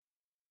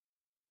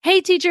Hey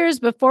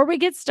teachers, before we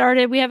get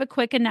started, we have a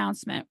quick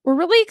announcement. We're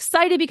really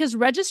excited because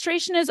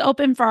registration is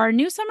open for our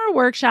new summer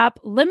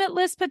workshop,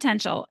 Limitless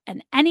Potential,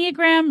 an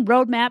Enneagram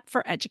roadmap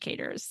for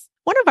educators.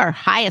 One of our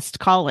highest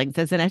callings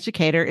as an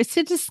educator is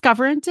to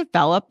discover and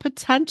develop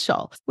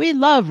potential. We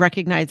love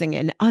recognizing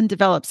an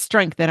undeveloped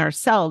strength in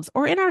ourselves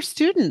or in our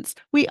students.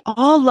 We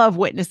all love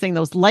witnessing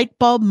those light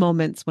bulb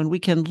moments when we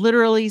can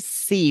literally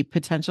see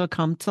potential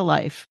come to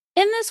life.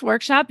 In this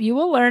workshop, you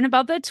will learn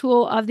about the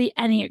tool of the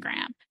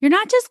Enneagram. You're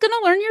not just going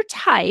to learn your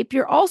type,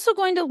 you're also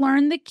going to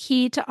learn the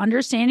key to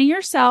understanding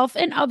yourself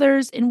and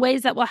others in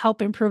ways that will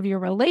help improve your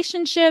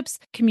relationships,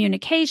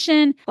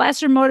 communication,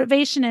 classroom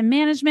motivation and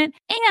management,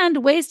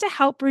 and ways to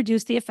help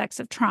reduce the effects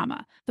of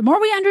trauma. The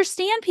more we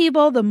understand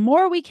people, the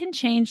more we can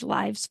change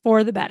lives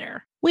for the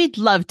better. We'd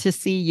love to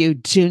see you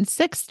June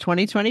 6,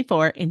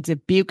 2024 in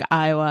Dubuque,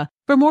 Iowa.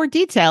 For more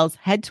details,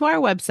 head to our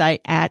website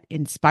at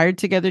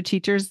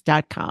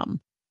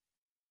inspiredtogetherteachers.com.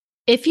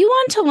 If you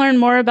want to learn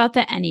more about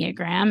the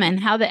Enneagram and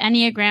how the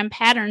Enneagram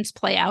patterns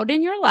play out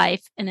in your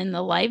life and in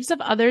the lives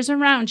of others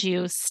around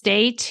you,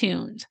 stay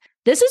tuned.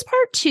 This is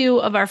part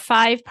 2 of our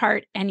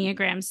 5-part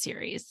Enneagram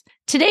series.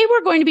 Today,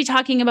 we're going to be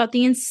talking about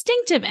the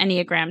instinctive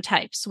Enneagram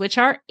types, which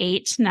are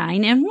 8,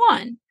 9, and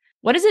 1.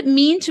 What does it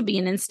mean to be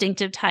an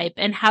instinctive type,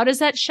 and how does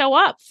that show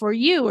up for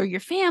you or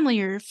your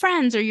family or your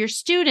friends or your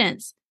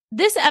students?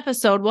 This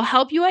episode will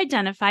help you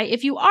identify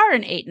if you are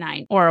an 8,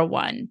 9, or a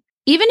 1.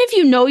 Even if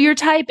you know your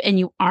type and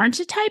you aren't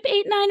a type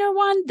 8, 9, or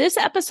 1, this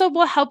episode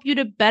will help you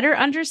to better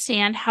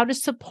understand how to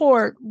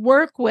support,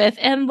 work with,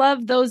 and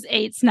love those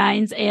 8s,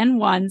 9s, and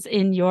 1s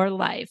in your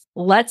life.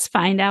 Let's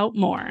find out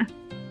more.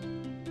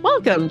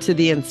 Welcome to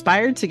the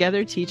Inspired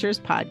Together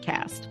Teachers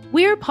podcast.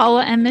 We're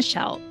Paula and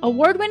Michelle,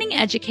 award-winning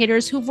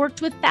educators who've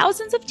worked with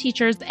thousands of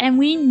teachers, and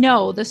we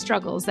know the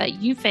struggles that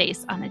you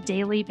face on a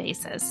daily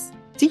basis.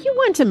 Do you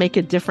want to make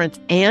a difference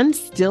and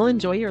still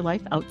enjoy your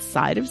life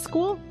outside of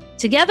school?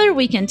 Together,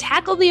 we can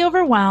tackle the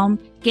overwhelm,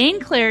 gain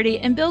clarity,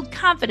 and build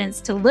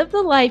confidence to live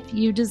the life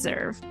you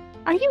deserve.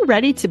 Are you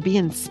ready to be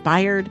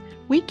inspired?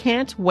 We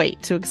can't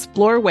wait to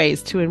explore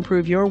ways to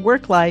improve your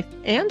work life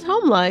and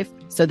home life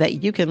so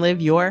that you can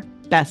live your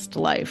best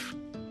life.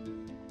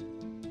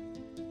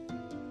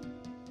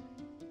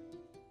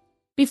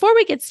 Before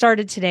we get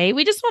started today,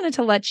 we just wanted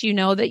to let you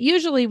know that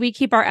usually we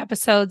keep our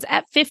episodes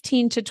at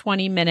 15 to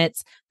 20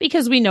 minutes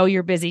because we know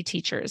you're busy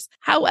teachers.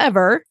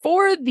 However,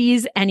 for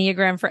these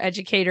Enneagram for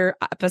Educator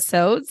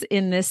episodes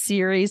in this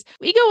series,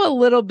 we go a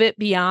little bit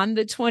beyond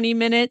the 20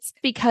 minutes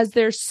because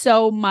there's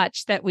so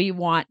much that we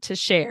want to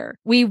share.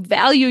 We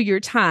value your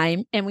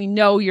time and we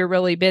know you're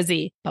really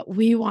busy, but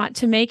we want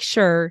to make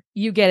sure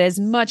you get as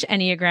much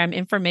Enneagram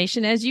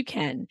information as you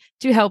can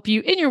to help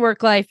you in your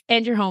work life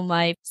and your home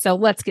life. So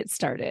let's get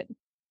started.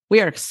 We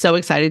are so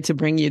excited to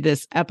bring you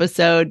this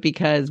episode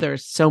because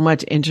there's so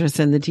much interest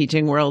in the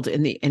teaching world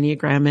in the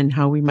Enneagram and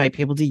how we might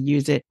be able to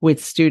use it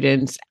with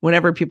students.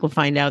 Whenever people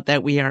find out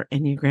that we are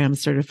Enneagram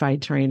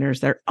certified trainers,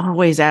 they're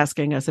always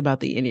asking us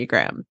about the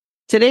Enneagram.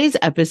 Today's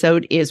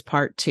episode is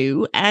part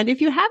 2. And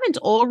if you haven't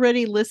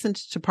already listened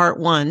to part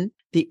 1,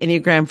 the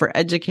Enneagram for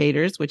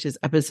Educators, which is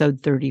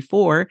episode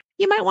 34,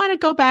 you might want to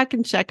go back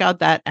and check out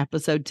that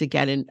episode to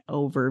get an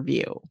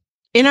overview.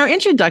 In our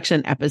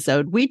introduction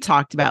episode, we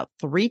talked about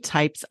 3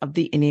 types of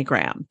the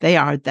Enneagram. They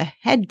are the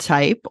head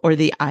type or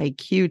the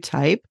IQ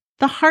type,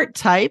 the heart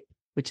type,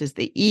 which is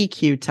the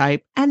EQ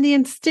type, and the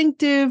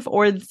instinctive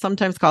or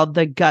sometimes called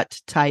the gut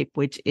type,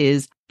 which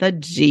is the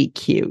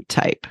GQ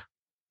type.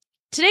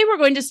 Today, we're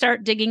going to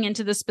start digging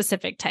into the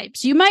specific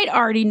types. You might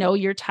already know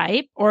your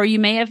type, or you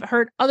may have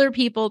heard other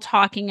people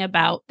talking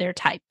about their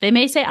type. They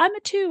may say, I'm a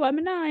 2, I'm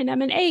a 9,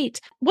 I'm an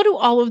 8. What do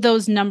all of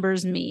those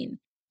numbers mean?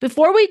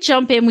 Before we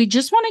jump in, we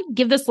just want to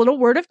give this little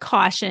word of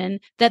caution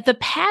that the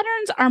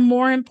patterns are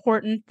more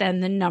important than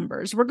the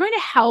numbers. We're going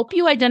to help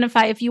you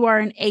identify if you are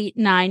an 8,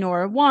 9,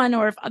 or a 1,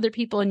 or if other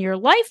people in your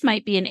life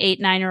might be an 8,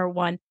 9, or a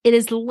 1. It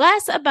is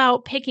less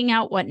about picking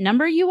out what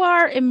number you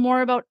are and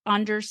more about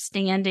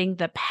understanding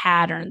the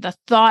pattern, the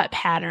thought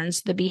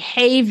patterns, the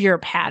behavior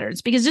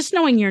patterns, because just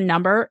knowing your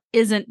number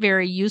isn't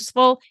very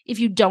useful if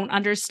you don't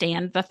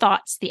understand the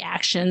thoughts, the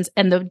actions,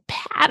 and the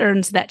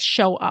patterns that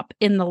show up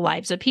in the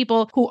lives of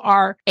people who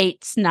are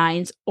 8s,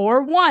 9s,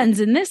 or 1s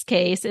in this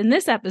case, in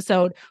this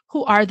episode,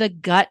 who are the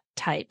gut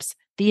types,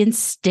 the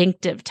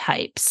instinctive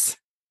types.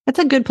 That's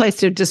a good place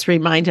to just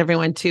remind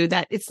everyone too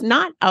that it's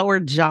not our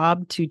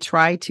job to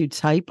try to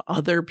type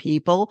other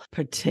people,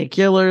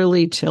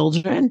 particularly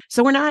children.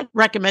 So we're not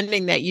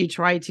recommending that you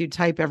try to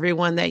type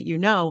everyone that you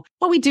know.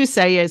 What we do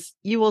say is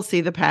you will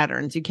see the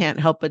patterns. You can't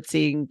help but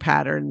seeing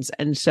patterns.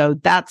 And so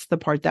that's the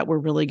part that we're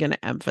really going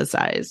to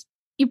emphasize.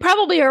 You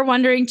probably are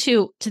wondering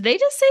too, did they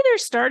just say they're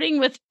starting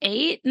with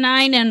 8,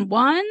 9, and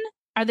 1?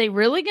 Are they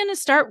really going to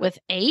start with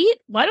 8?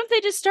 Why don't they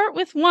just start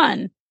with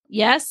 1?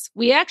 Yes,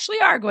 we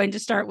actually are going to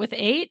start with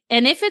 8.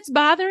 And if it's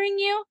bothering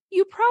you,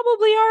 you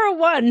probably are a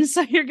 1.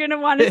 So you're going to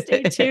want to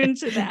stay tuned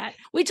to that.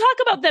 We talk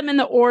about them in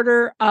the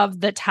order of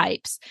the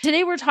types.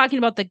 Today, we're talking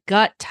about the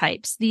gut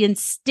types, the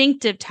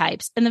instinctive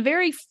types. And the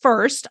very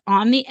first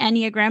on the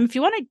Enneagram, if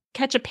you want to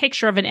catch a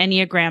picture of an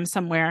Enneagram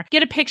somewhere,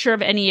 get a picture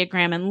of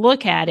Enneagram and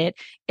look at it.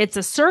 It's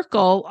a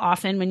circle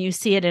often when you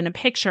see it in a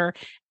picture.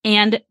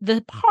 And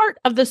the part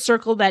of the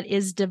circle that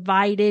is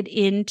divided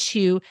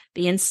into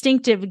the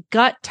instinctive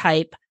gut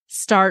type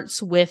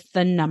starts with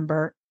the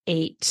number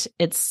 8.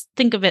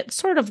 Think of it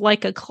sort of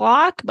like a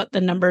clock, but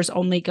the numbers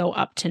only go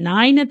up to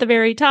 9 at the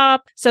very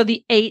top. So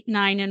the 8,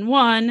 9, and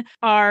 1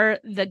 are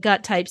the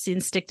gut types, the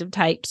instinctive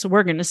types. So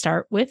we're going to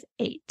start with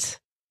 8.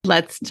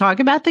 Let's talk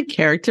about the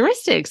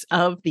characteristics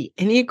of the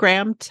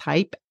Enneagram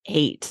type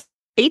 8.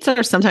 8s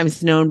are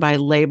sometimes known by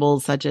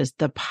labels such as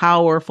the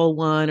powerful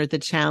one or the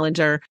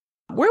challenger.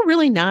 We're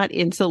really not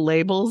into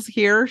labels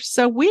here,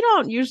 so we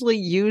don't usually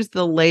use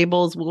the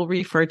labels. We'll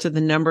refer to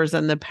the numbers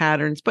and the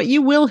patterns, but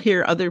you will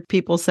hear other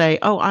people say,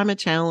 oh, I'm a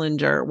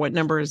challenger. What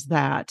number is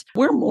that?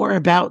 We're more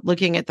about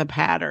looking at the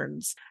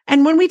patterns.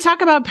 And when we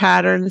talk about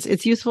patterns,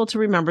 it's useful to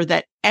remember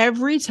that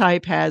every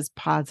type has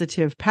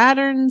positive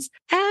patterns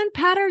and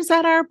patterns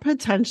that are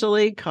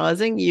potentially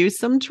causing you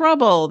some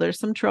trouble. There's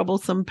some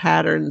troublesome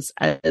patterns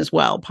as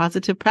well,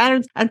 positive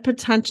patterns and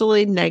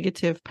potentially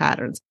negative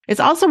patterns.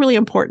 It's also really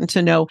important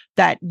to know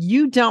that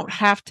you don't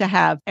have to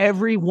have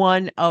every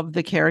one of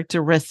the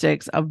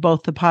characteristics of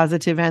both the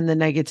positive and the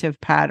negative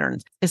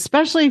patterns,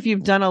 especially if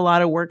you've done a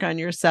lot of work on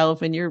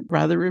yourself and you're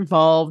rather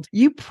involved.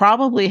 You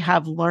probably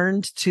have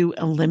learned to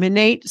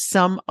eliminate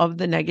some of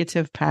the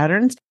negative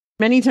patterns.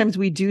 Many times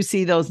we do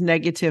see those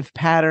negative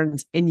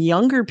patterns in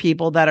younger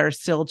people that are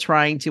still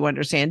trying to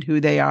understand who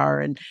they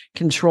are and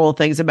control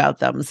things about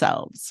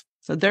themselves.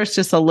 So there's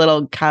just a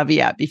little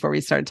caveat before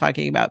we start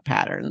talking about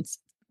patterns.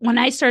 When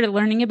I started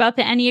learning about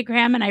the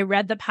Enneagram and I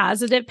read the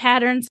positive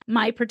patterns,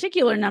 my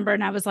particular number,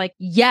 and I was like,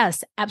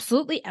 yes,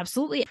 absolutely,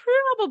 absolutely,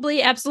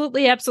 probably,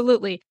 absolutely,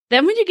 absolutely.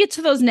 Then when you get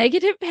to those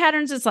negative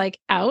patterns, it's like,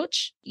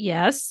 ouch,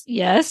 yes,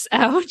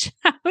 ouch,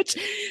 ouch.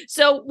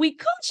 So we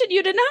caution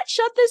you to not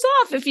shut this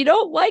off if you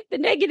don't like the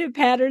negative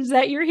patterns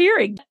that you're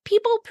hearing.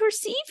 People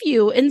perceive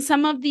you in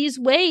some of these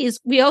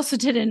ways. We also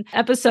did an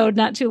episode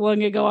not too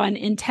long ago on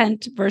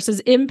intent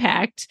versus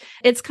impact.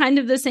 It's kind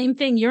of the same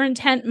thing. Your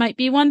intent might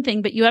be one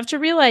thing, but you have to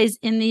realize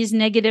in these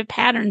negative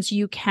patterns,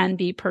 you can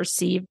be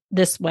perceived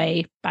this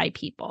way by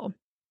people.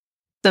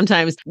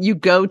 Sometimes you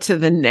go to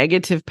the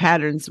negative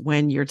patterns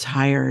when you're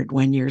tired,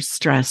 when you're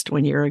stressed,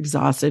 when you're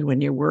exhausted, when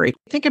you're worried.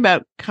 Think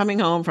about coming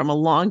home from a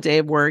long day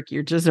of work.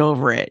 You're just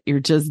over it. You're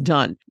just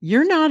done.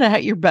 You're not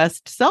at your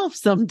best self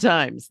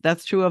sometimes.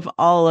 That's true of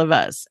all of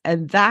us.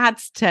 And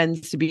that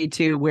tends to be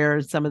too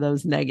where some of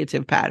those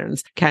negative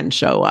patterns can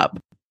show up.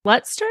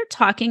 Let's start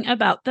talking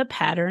about the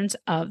patterns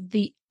of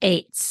the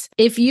 8s.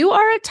 If you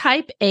are a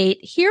type 8,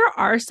 here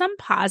are some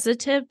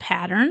positive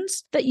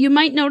patterns that you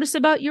might notice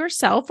about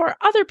yourself or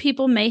other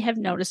people may have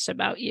noticed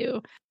about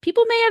you.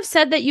 People may have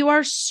said that you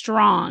are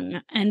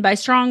strong. And by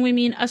strong, we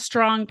mean a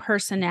strong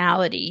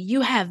personality.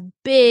 You have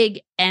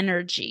big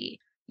energy.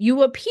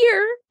 You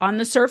appear on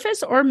the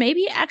surface, or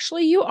maybe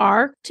actually you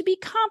are, to be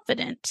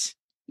confident.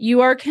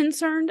 You are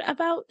concerned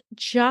about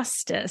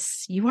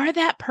justice. You are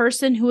that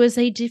person who is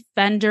a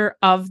defender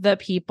of the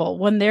people.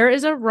 When there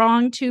is a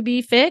wrong to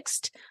be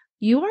fixed,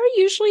 you are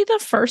usually the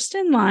first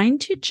in line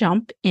to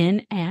jump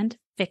in and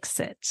fix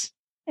it.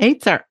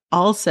 8s are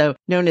also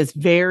known as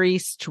very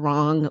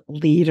strong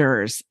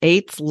leaders.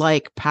 8s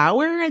like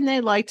power and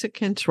they like to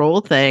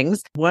control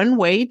things. One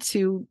way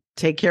to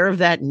take care of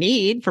that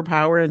need for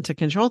power and to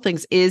control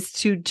things is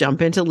to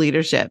jump into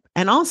leadership.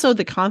 And also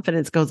the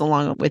confidence goes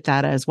along with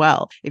that as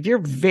well. If you're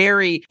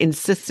very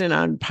insistent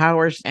on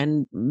power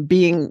and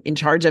being in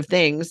charge of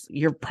things,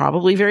 you're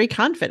probably very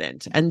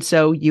confident. And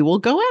so you will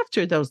go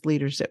after those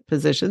leadership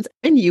positions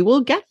and you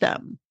will get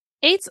them.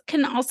 8s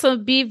can also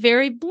be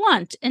very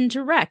blunt and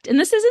direct. And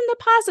this is in the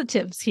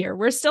positives here.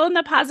 We're still in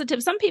the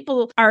positive. Some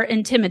people are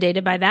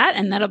intimidated by that,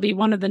 and that'll be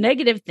one of the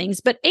negative things.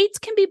 But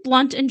 8s can be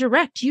blunt and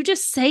direct. You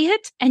just say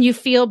it and you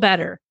feel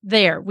better.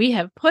 There, we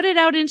have put it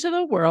out into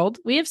the world.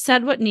 We have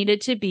said what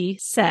needed to be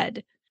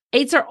said.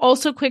 8s are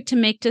also quick to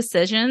make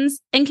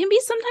decisions and can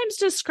be sometimes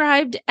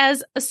described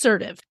as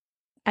assertive.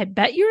 I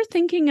bet you're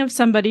thinking of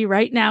somebody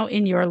right now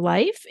in your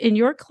life, in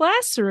your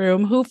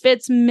classroom, who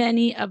fits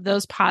many of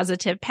those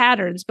positive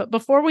patterns. But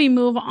before we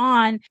move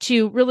on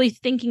to really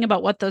thinking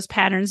about what those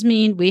patterns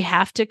mean, we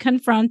have to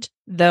confront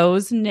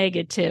those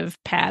negative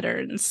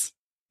patterns.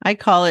 I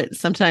call it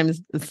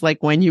sometimes it's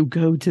like when you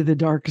go to the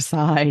dark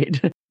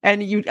side.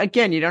 And you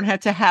don't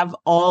have to have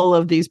all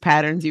of these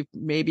patterns. You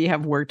maybe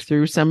have worked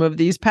through some of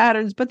these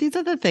patterns, but these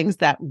are the things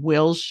that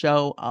will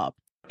show up.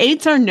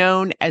 8s are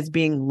known as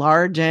being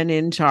large and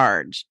in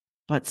charge,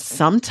 but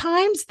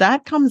sometimes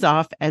that comes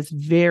off as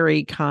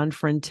very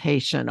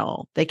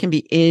confrontational. They can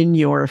be in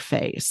your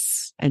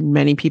face, and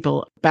many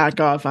people back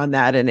off on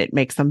that, and it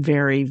makes them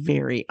very,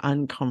 very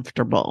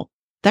uncomfortable.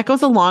 That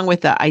goes along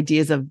with the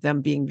ideas of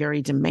them being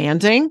very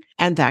demanding,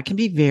 and that can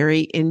be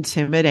very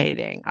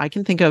intimidating. I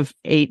can think of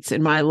eights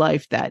in my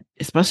life that,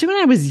 especially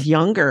when I was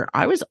younger,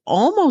 I was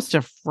almost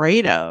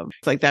afraid of.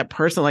 It's like that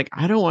person, like,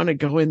 I don't want to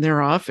go in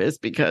their office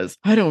because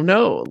I don't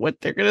know what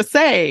they're going to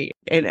say.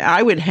 And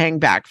I would hang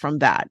back from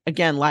that.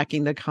 Again,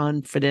 lacking the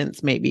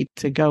confidence maybe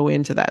to go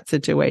into that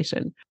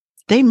situation.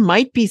 They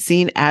might be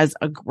seen as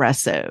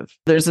aggressive.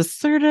 There's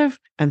assertive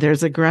and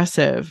there's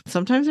aggressive.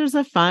 Sometimes there's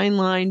a fine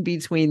line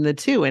between the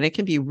two, and it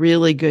can be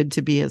really good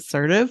to be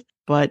assertive,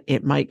 but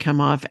it might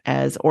come off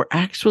as, or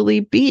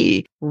actually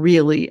be,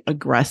 really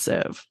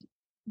aggressive.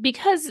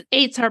 Because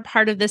eights are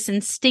part of this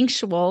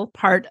instinctual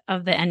part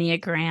of the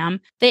Enneagram,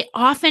 they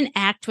often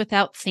act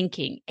without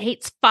thinking.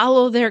 Eights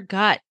follow their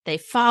gut. They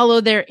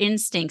follow their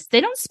instincts. They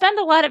don't spend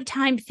a lot of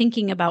time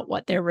thinking about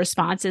what their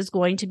response is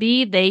going to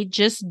be. They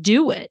just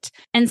do it.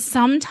 And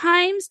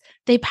sometimes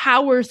they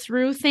power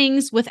through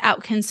things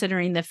without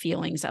considering the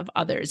feelings of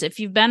others. If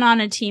you've been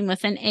on a team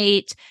with an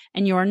eight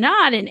and you're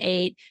not an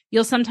eight,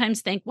 you'll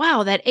sometimes think,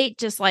 wow, that eight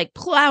just like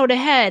plowed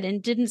ahead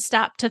and didn't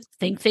stop to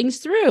think things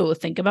through,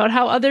 think about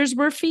how others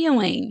were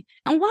feeling.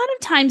 A lot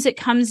of times it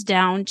comes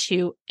down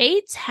to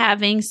eights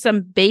having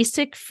some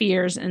basic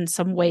fears and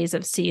some ways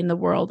of seeing the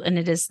world. And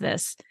it is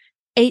this: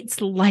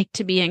 eights like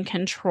to be in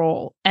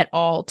control at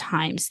all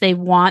times. They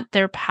want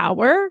their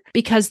power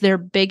because their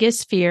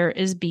biggest fear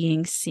is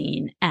being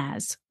seen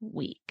as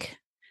weak.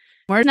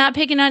 We're not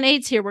picking on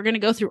eights here. We're going to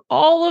go through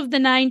all of the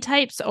 9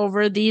 types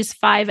over these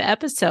 5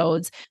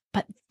 episodes,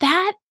 but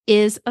that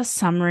is a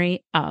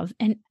summary of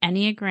an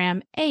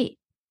Enneagram 8.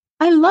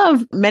 I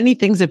love many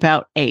things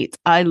about eights.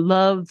 I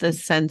love the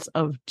sense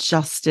of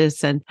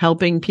justice and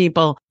helping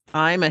people.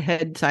 I'm a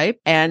head type,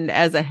 and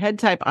as a head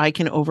type, I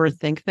can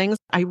overthink things.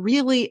 I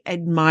really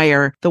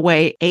admire the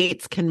way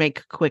eights can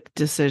make quick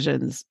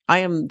decisions. I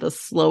am the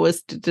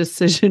slowest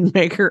decision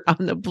maker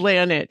on the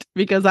planet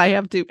because I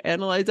have to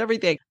analyze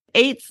everything.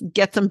 Eights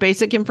get some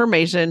basic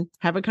information,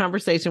 have a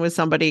conversation with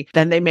somebody,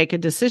 then they make a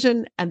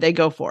decision and they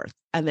go forth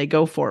and they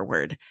go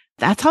forward.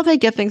 That's how they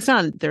get things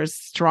done. There's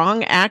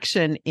strong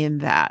action in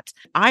that.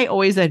 I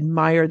always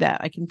admire that.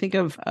 I can think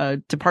of a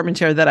department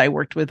chair that I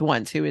worked with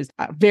once who is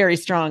a very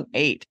strong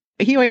 8.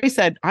 He always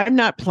said, I'm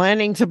not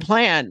planning to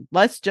plan.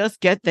 Let's just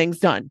get things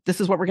done.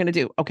 This is what we're going to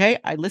do. Okay.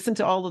 I listened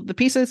to all of the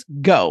pieces.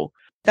 Go.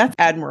 That's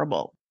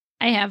admirable.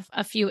 I have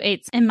a few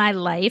 8s in my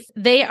life.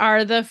 They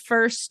are the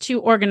first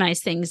to organize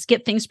things,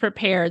 get things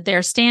prepared.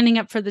 They're standing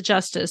up for the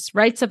justice,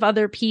 rights of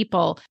other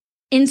people.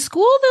 In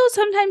school, though,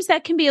 sometimes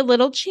that can be a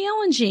little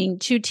challenging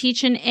to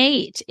teach an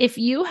 8. If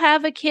you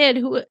have a kid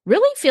who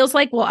really feels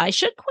like, well, I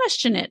should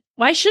question it.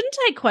 Why shouldn't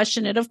I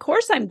question it? Of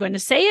course, I'm going to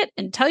say it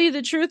and tell you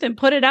the truth and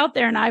put it out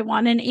there, and I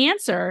want an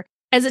answer.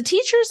 As a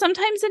teacher,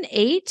 sometimes an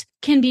 8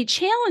 can be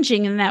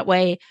challenging in that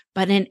way,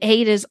 but an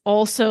 8 is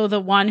also the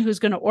one who's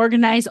going to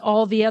organize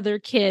all the other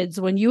kids.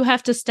 When you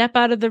have to step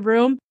out of the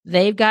room,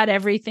 they've got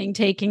everything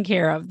taken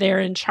care of.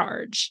 They're in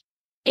charge.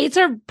 8s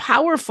are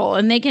powerful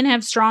and they can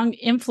have strong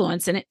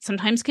influence, and it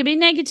sometimes can be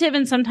negative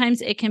and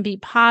sometimes it can be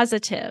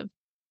positive.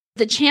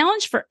 The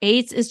challenge for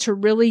 8s is to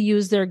really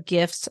use their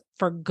gifts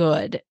for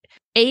good.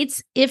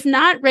 8s, if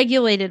not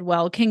regulated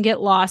well, can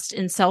get lost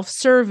in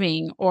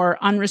self-serving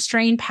or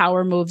unrestrained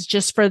power moves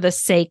just for the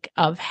sake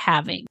of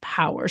having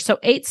power. So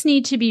 8s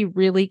need to be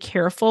really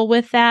careful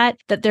with that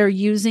they're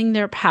using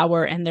their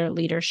power and their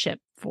leadership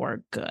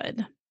for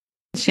good.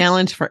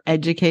 Challenge for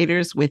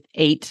educators with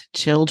 8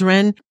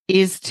 children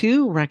is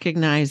to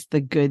recognize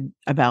the good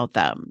about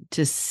them,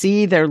 to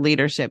see their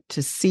leadership,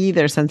 to see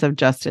their sense of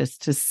justice,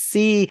 to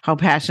see how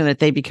passionate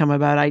they become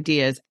about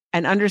ideas,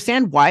 and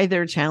understand why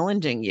they're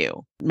challenging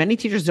you. Many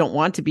teachers don't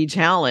want to be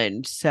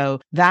challenged. So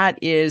that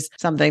is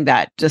something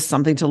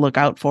to look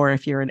out for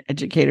if you're an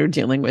educator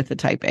dealing with a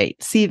type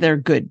 8. See their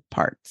good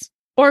parts.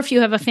 Or if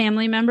you have a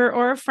family member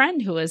or a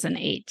friend who is an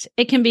 8,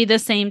 it can be the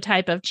same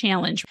type of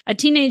challenge. A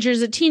teenager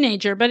is a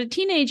teenager, but a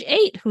teenage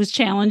 8 who's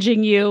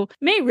challenging you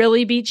may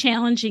really be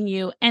challenging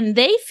you. And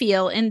they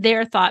feel in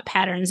their thought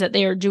patterns that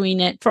they are doing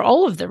it for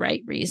all of the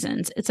right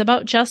reasons. It's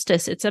about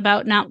justice. It's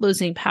about not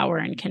losing power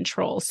and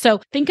control.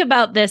 So think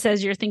about this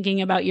as you're thinking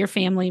about your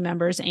family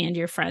members and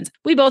your friends.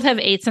 We both have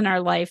 8s in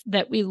our life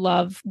that we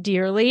love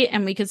dearly,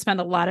 and we could spend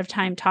a lot of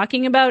time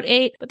talking about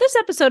 8, but this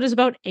episode is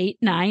about 8,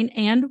 9,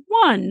 and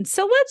 1.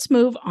 So let's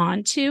move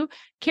on to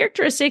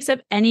characteristics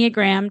of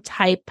Enneagram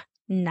type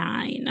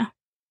 9. And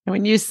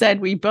when you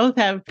said we both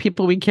have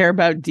people we care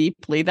about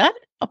deeply, that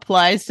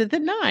applies to the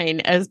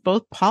 9, as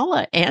both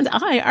Paula and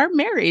I are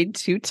married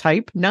to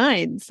type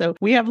 9. So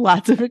we have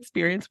lots of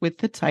experience with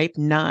the type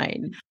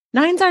 9.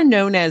 9s are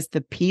known as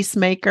the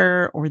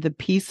peacemaker or the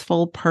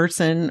peaceful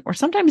person, or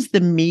sometimes the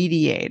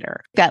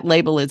mediator. That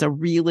label is a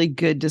really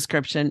good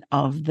description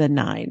of the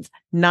 9s.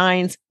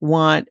 9s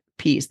want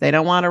peace. They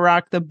don't want to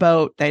rock the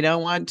boat. They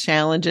don't want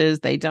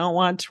challenges. They don't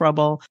want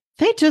trouble.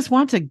 They just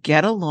want to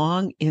get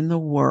along in the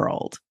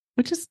world,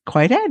 which is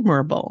quite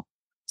admirable.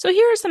 So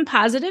here are some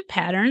positive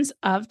patterns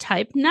of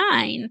type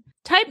 9.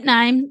 Type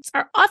 9s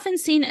are often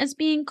seen as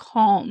being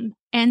calm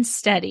and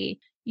steady.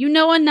 You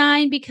know a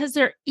nine because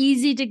they're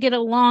easy to get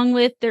along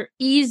with. They're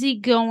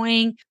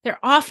easygoing. They're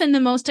often the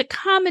most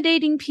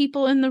accommodating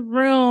people in the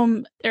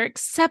room. They're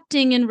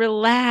accepting and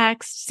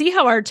relaxed. See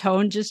how our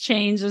tone just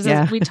changes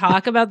as we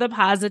talk about the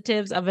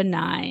positives of a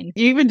nine.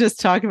 You even just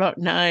talk about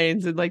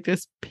nines and like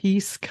this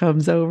peace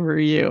comes over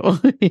you.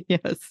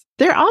 Yes.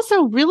 They're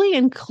also really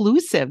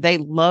inclusive. They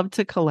love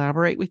to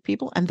collaborate with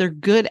people and they're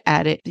good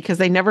at it because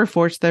they never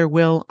force their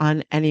will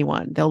on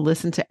anyone. They'll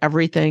listen to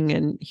everything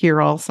and hear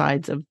all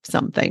sides of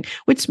something,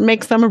 which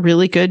makes them a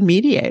really good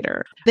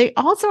mediator. They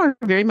also are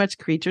very much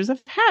creatures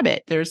of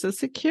habit. There's a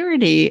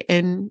security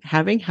in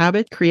having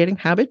habits, creating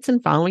habits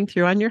and following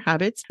through on your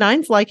habits.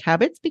 Nines like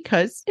habits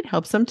because it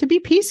helps them to be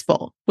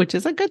peaceful, which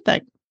is a good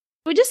thing.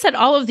 We just said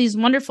all of these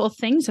wonderful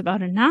things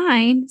about a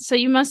nine. So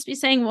you must be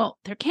saying, well,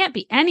 there can't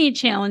be any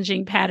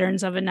challenging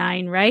patterns of a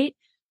nine, right?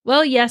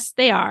 Well, yes,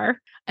 they are.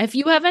 If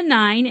you have a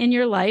nine in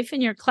your life, in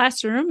your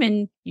classroom,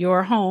 in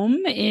your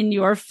home, in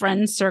your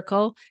friend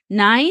circle,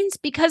 nines,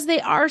 because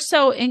they are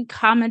so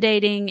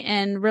accommodating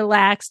and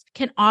relaxed,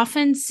 can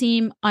often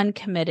seem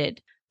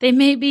uncommitted. They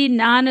may be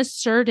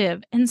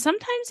non-assertive, and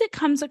sometimes it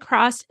comes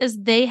across as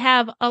they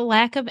have a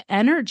lack of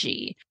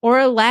energy or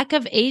a lack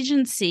of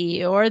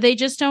agency, or they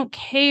just don't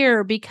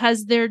care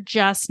because they're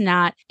just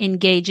not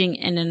engaging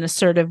in an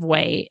assertive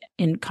way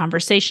in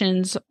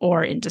conversations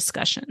or in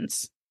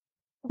discussions.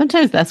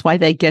 Sometimes that's why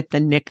they get the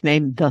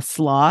nickname the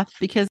sloth,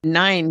 because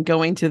nine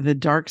going to the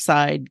dark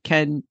side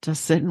can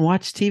just sit and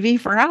watch TV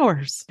for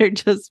hours. They're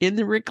just in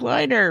the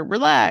recliner,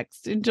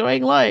 relaxed,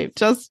 enjoying life,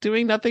 just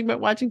doing nothing but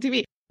watching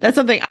TV. That's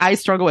something I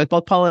struggle with.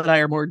 Both Paul and I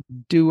are more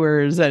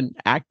doers and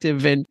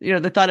active. And,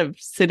 the thought of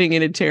sitting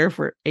in a chair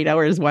for 8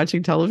 hours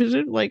watching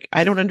television, like,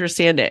 I don't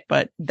understand it,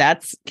 but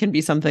that can be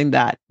something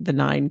that the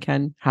nine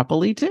can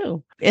happily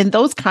do. In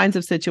those kinds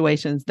of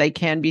situations, they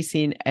can be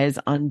seen as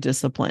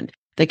undisciplined.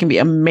 They can be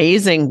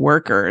amazing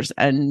workers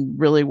and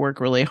really work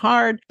really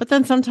hard, but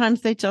then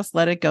sometimes they just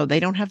let it go. They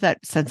don't have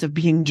that sense of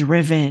being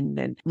driven.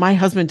 And my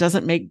husband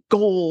doesn't make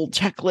goal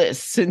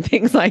checklists and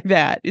things like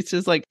that. It's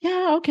just like,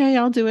 yeah, okay,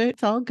 I'll do it.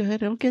 It's all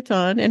good. It'll get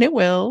done and it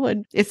will.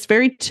 And it's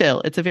very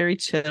chill. It's a very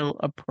chill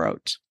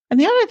approach. And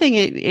the other thing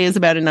is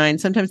about a nine,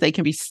 sometimes they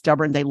can be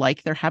stubborn. They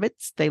like their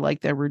habits. They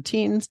like their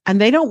routines, and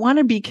they don't want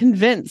to be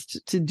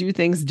convinced to do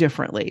things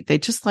differently. They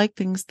just like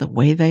things the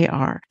way they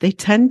are. They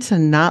tend to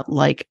not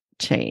like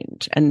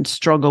change and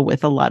struggle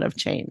with a lot of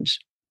change.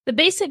 The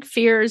basic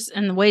fears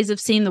and the ways of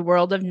seeing the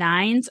world of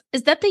nines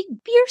is that they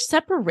fear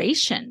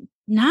separation.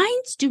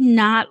 Nines do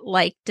not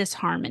like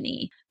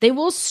disharmony. They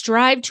will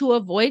strive to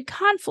avoid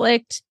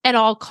conflict at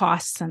all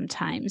costs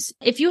sometimes.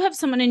 If you have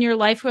someone in your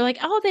life who are like,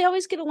 oh, they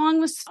always get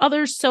along with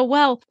others so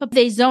well, but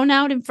they zone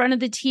out in front of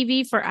the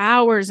TV for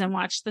hours and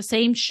watch the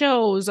same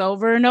shows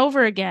over and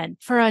over again.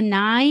 For a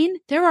nine,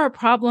 there are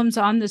problems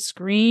on the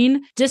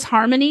screen,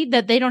 disharmony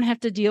that they don't have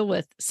to deal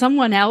with.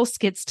 Someone else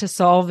gets to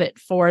solve it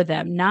for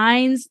them.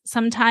 Nines,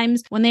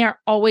 sometimes when they are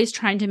always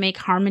trying to make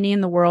harmony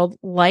in the world,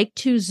 like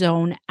to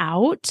zone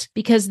out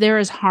because there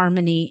is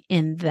harmony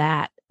in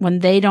that, when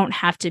they don't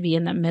have to be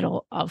in the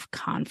middle of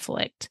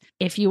conflict.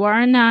 If you are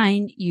a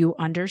nine, you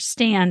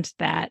understand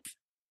that.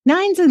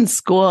 Nines in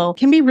school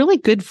can be really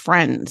good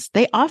friends.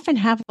 They often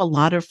have a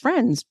lot of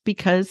friends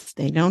because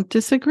they don't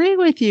disagree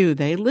with you.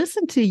 They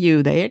listen to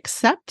you. They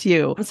accept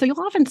you. So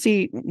you'll often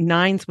see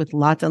nines with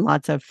lots and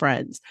lots of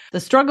friends. The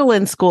struggle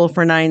in school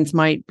for nines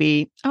might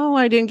be, oh,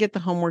 I didn't get the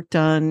homework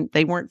done.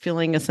 They weren't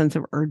feeling a sense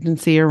of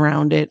urgency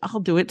around it.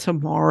 I'll do it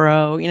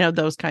tomorrow,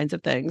 those kinds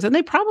of things. And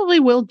they probably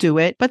will do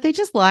it, but they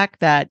just lack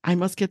that, I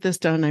must get this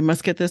done. I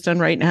must get this done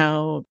right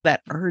now,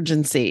 that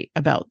urgency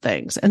about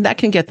things. And that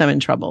can get them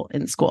in trouble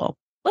in school.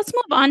 Let's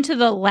move on to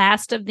the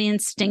last of the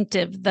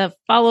instinctive, the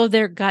follow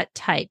their gut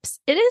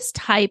types. It is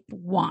type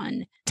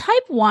 1.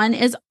 Type 1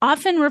 is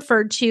often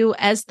referred to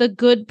as the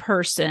good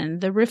person,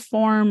 the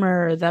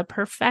reformer, the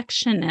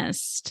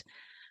perfectionist.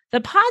 The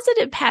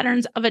positive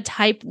patterns of a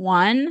type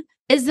 1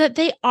 is that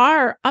they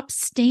are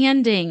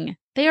upstanding.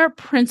 They are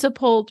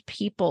principled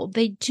people.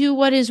 They do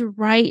what is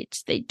right.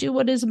 They do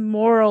what is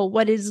moral,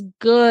 what is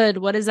good,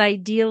 what is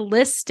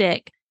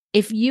idealistic.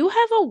 If you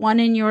have a 1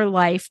 in your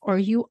life, or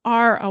you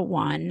are a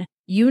 1,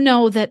 you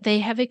know that they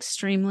have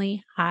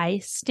extremely high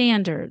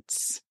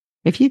standards.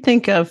 If you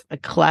think of a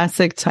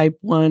classic type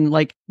 1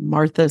 like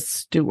Martha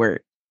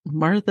Stewart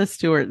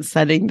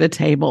setting the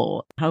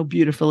table, how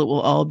beautiful it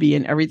will all be,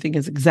 and everything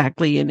is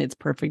exactly in its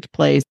perfect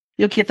place,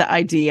 you'll get the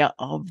idea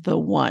of the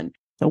 1.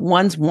 The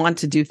 1s want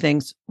to do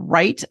things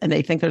right, and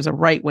they think there's a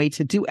right way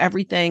to do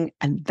everything,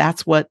 and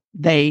that's what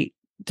they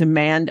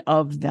demand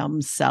of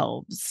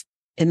themselves.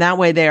 In that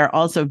way, they are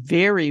also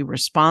very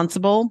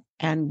responsible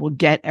and will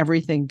get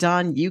everything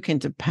done. You can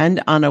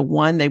depend on a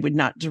 1. They would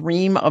not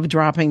dream of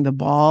dropping the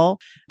ball.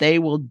 They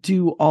will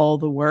do all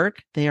the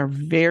work. They are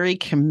very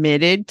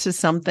committed to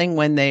something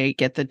when they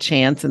get the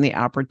chance and the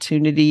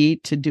opportunity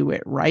to do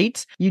it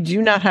right. You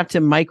do not have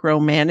to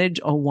micromanage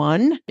a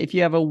 1. If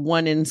you have a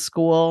 1 in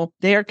school,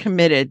 they are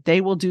committed. They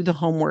will do the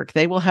homework.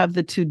 They will have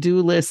the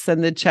to-do lists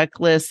and the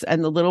checklists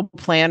and the little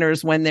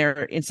planners when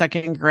they're in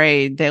second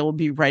grade. They will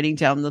be writing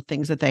down the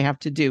things that they have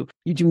to do.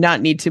 You do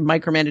not need to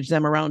micromanage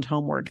them around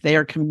homework. They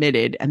are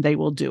committed and they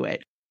will do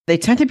it. They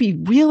tend to be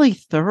really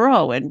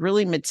thorough and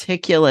really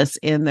meticulous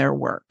in their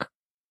work.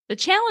 The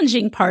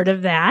challenging part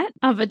of that,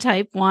 of a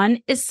type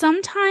 1, is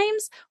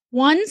sometimes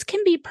 1s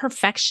can be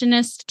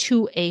perfectionists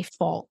to a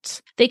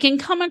fault. They can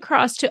come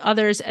across to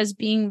others as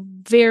being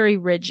very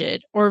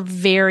rigid or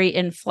very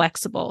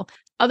inflexible.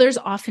 Others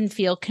often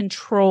feel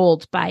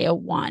controlled by a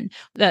 1.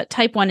 The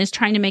type 1 is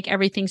trying to make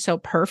everything so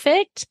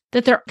perfect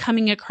that they're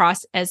coming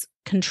across as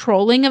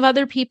controlling of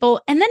other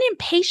people and then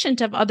impatient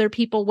of other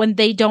people when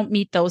they don't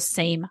meet those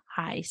same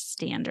high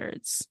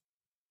standards.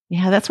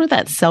 Yeah, that's where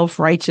that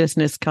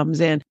self-righteousness comes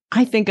in.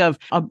 I think of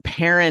a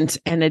parent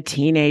and a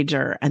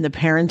teenager, and the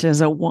parent is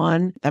a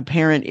 1. The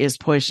parent is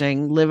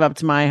pushing, live up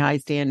to my high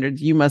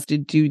standards. You must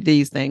do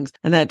these things.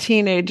 And that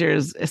teenager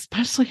is,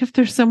 especially if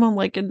there's someone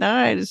like a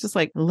 9, it's just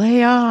like,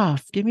 lay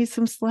off, give me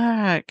some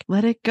slack,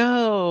 let it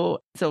go.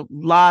 So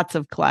lots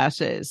of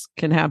clashes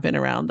can happen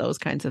around those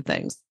kinds of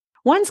things.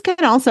 1s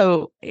can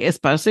also,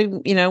 especially,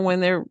 when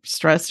they're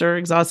stressed or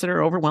exhausted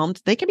or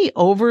overwhelmed, they can be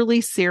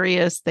overly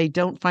serious. They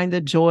don't find the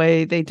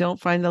joy. They don't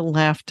find the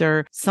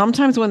laughter.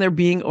 Sometimes when they're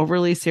being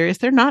overly serious,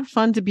 they're not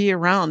fun to be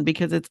around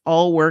because it's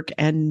all work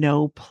and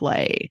no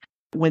play.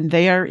 When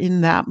they are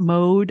in that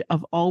mode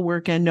of all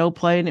work and no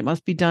play, and it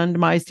must be done to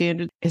my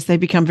standards, is they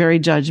become very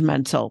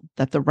judgmental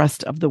that the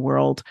rest of the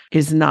world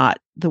is not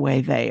the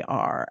way they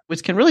are,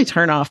 which can really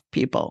turn off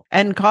people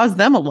and cause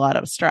them a lot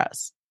of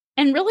stress.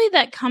 And really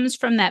that comes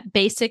from that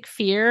basic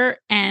fear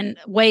and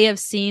way of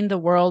seeing the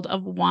world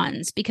of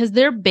 1s, because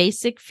their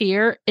basic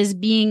fear is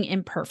being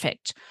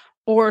imperfect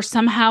or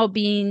somehow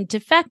being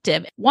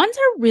defective. 1s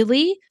are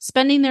really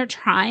spending their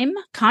time,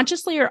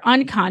 consciously or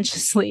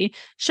unconsciously,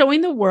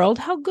 showing the world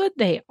how good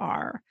they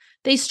are.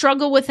 They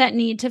struggle with that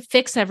need to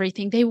fix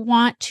everything. They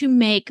want to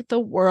make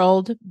the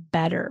world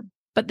better.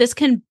 But this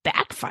can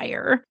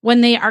backfire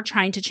when they are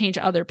trying to change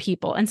other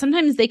people. And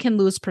sometimes they can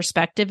lose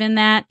perspective in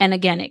that. And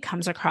again, it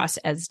comes across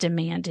as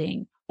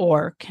demanding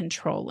or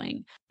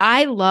controlling.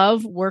 I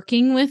love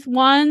working with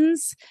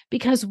 1s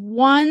because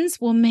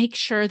 1s will make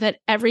sure that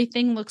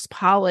everything looks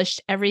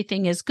polished,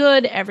 everything is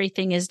good,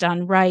 everything is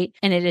done right,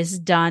 and it is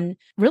done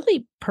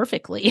really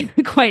perfectly,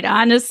 quite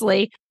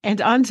honestly.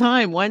 And on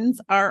time. 1s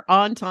are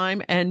on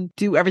time and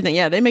do everything.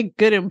 Yeah, they make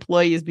good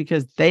employees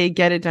because they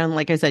get it done.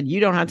 Like I said, you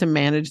don't have to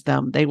manage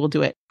them. They will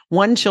do it.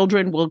 1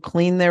 children will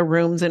clean their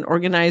rooms and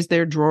organize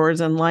their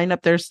drawers and line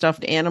up their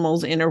stuffed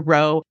animals in a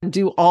row and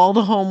do all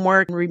the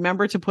homework and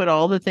remember to put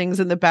all the things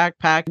in the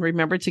backpack and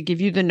remember to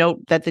give you the note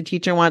that the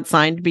teacher wants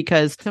signed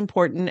because it's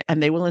important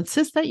and they will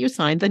insist that you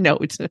sign the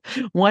note.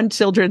 1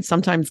 children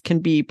sometimes can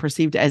be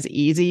perceived as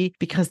easy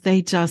because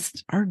they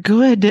just are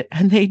good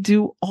and they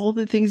do all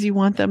the things you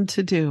want them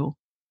to do.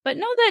 But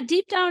know that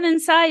deep down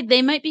inside,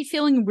 they might be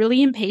feeling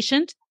really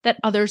impatient that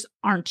others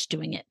aren't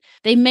doing it.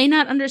 They may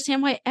not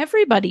understand why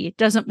everybody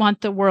doesn't want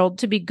the world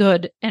to be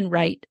good and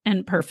right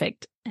and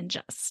perfect and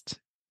just.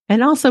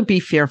 And also be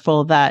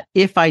fearful that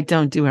if I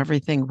don't do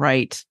everything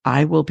right,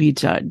 I will be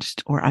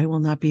judged or I will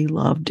not be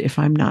loved if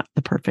I'm not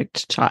the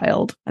perfect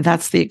child.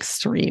 That's the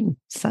extreme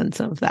sense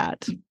of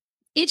that.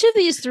 Each of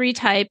these 3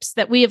 types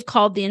that we have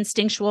called the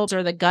instinctuals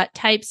or the gut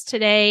types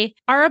today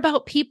are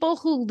about people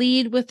who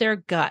lead with their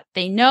gut.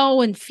 They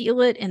know and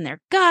feel it in their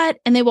gut,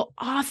 and they will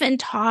often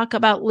talk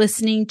about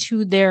listening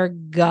to their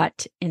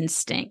gut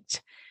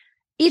instinct.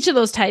 Each of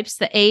those types,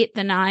 the 8,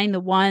 the 9,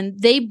 the 1,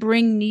 they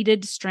bring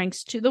needed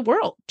strengths to the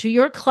world, to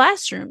your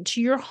classroom,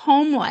 to your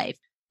home life.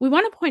 We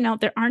want to point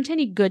out there aren't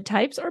any good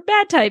types or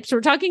bad types.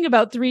 We're talking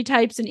about 3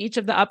 types in each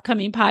of the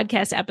upcoming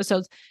podcast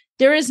episodes.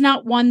 There is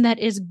not one that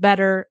is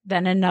better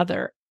than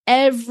another.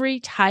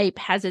 Every type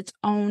has its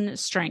own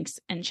strengths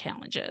and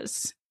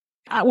challenges.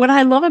 What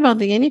I love about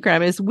the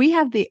Enneagram is we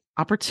have the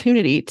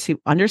opportunity to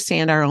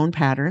understand our own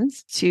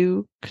patterns,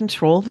 to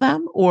control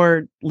them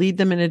or lead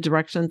them in a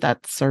direction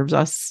that serves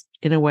us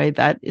in a way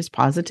that is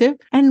positive.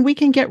 And we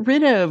can get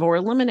rid of or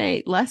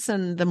eliminate,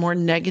 lessen the more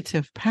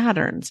negative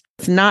patterns.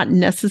 It's not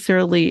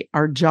necessarily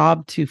our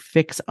job to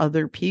fix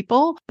other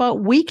people,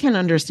 but we can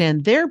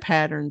understand their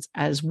patterns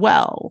as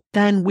well.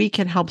 Then we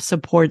can help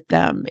support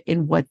them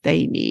in what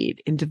they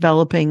need in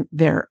developing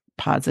their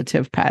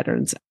positive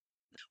patterns.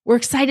 We're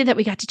excited that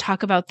we got to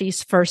talk about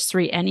these first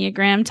 3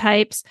 Enneagram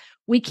types.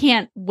 We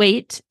can't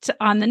wait to,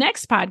 on the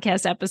next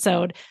podcast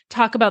episode,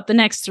 talk about the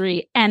next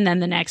 3 and then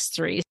the next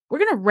 3. We're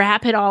going to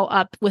wrap it all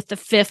up with the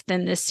 5th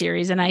in this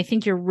series. And I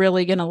think you're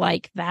really going to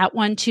like that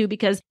one too,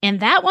 because in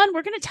that one,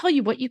 we're going to tell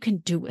you what you can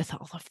do with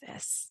all of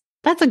this.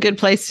 That's a good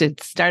place to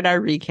start our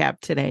recap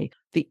today.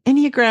 The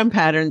Enneagram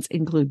patterns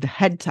include the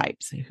head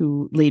types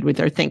who lead with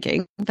their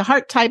thinking, the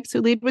heart types who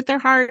lead with their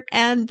heart,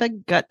 and the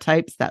gut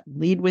types that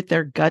lead with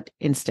their gut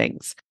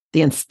instincts.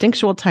 The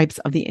instinctual types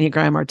of the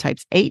Enneagram are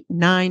types 8,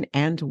 9,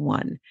 and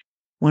 1.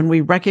 When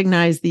we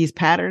recognize these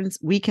patterns,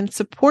 we can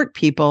support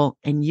people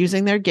in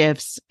using their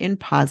gifts in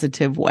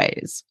positive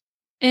ways.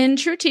 In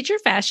true teacher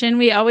fashion,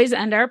 we always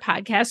end our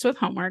podcast with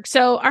homework.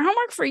 So our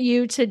homework for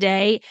you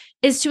today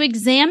is to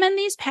examine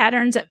these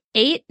patterns of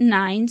 8,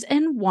 9s,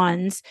 and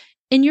 1s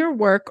in your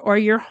work or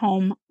your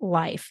home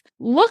life.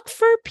 Look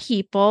for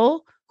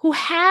people who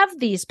have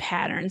these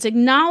patterns,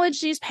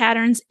 acknowledge these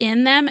patterns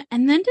in them,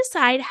 and then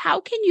decide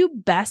how can you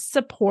best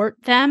support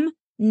them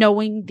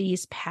knowing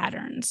these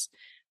patterns.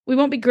 We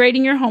won't be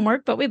grading your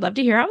homework, but we'd love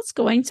to hear how it's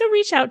going. So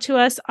reach out to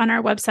us on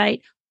our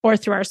website or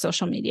through our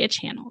social media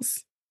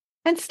channels.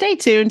 And stay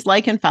tuned,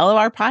 like and follow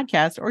our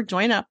podcast, or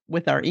join up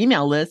with our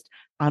email list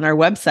on our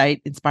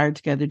website,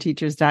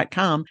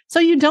 inspiredtogetherteachers.com, so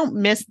you don't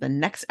miss the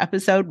next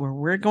episode where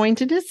we're going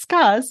to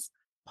discuss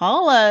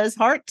Paula's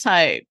heart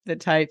type, the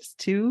types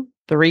 2,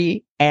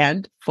 3,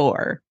 and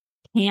 4.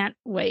 Can't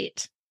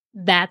wait.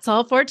 That's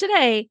all for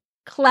today.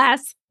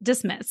 Class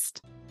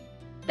dismissed.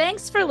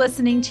 Thanks for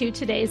listening to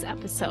today's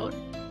episode.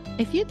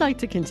 If you'd like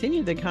to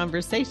continue the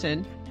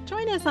conversation,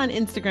 join us on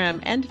Instagram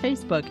and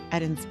Facebook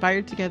at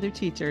Inspired Together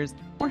Teachers,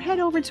 or head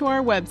over to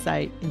our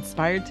website,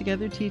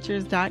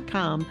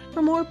 inspiredtogetherteachers.com,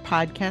 for more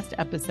podcast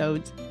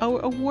episodes, our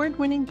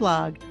award-winning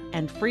blog,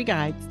 and free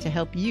guides to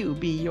help you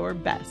be your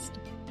best.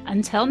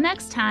 Until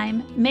next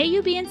time, may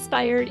you be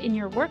inspired in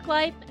your work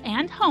life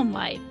and home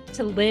life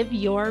to live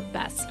your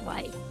best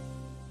life.